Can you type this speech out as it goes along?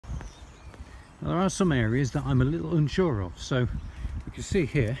There are some areas that I'm a little unsure of. So you can see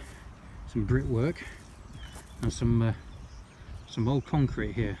here some brickwork and some old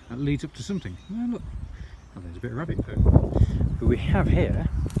concrete here that leads up to something. Oh, look, oh, there's a bit of rabbit poo. But we have here,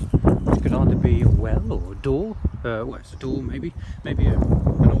 which could either be a well or a door. Well, it's a door, maybe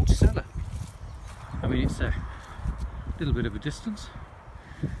an old cellar. I mean, it's a little bit of a distance.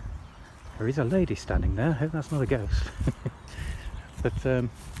 There is a lady standing there. I hope that's not a ghost. But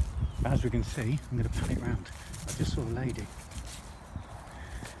as we can see, I'm going to pan it round. I just saw a lady.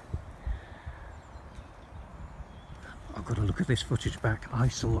 I've got to look at this footage back. I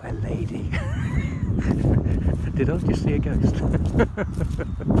saw a lady. Did I just see a ghost?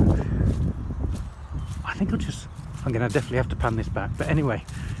 I think I'm going to definitely have to pan this back. But anyway,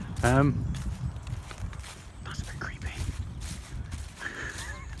 that's a bit creepy.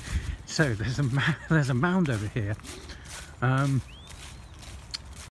 So there's a mound over here.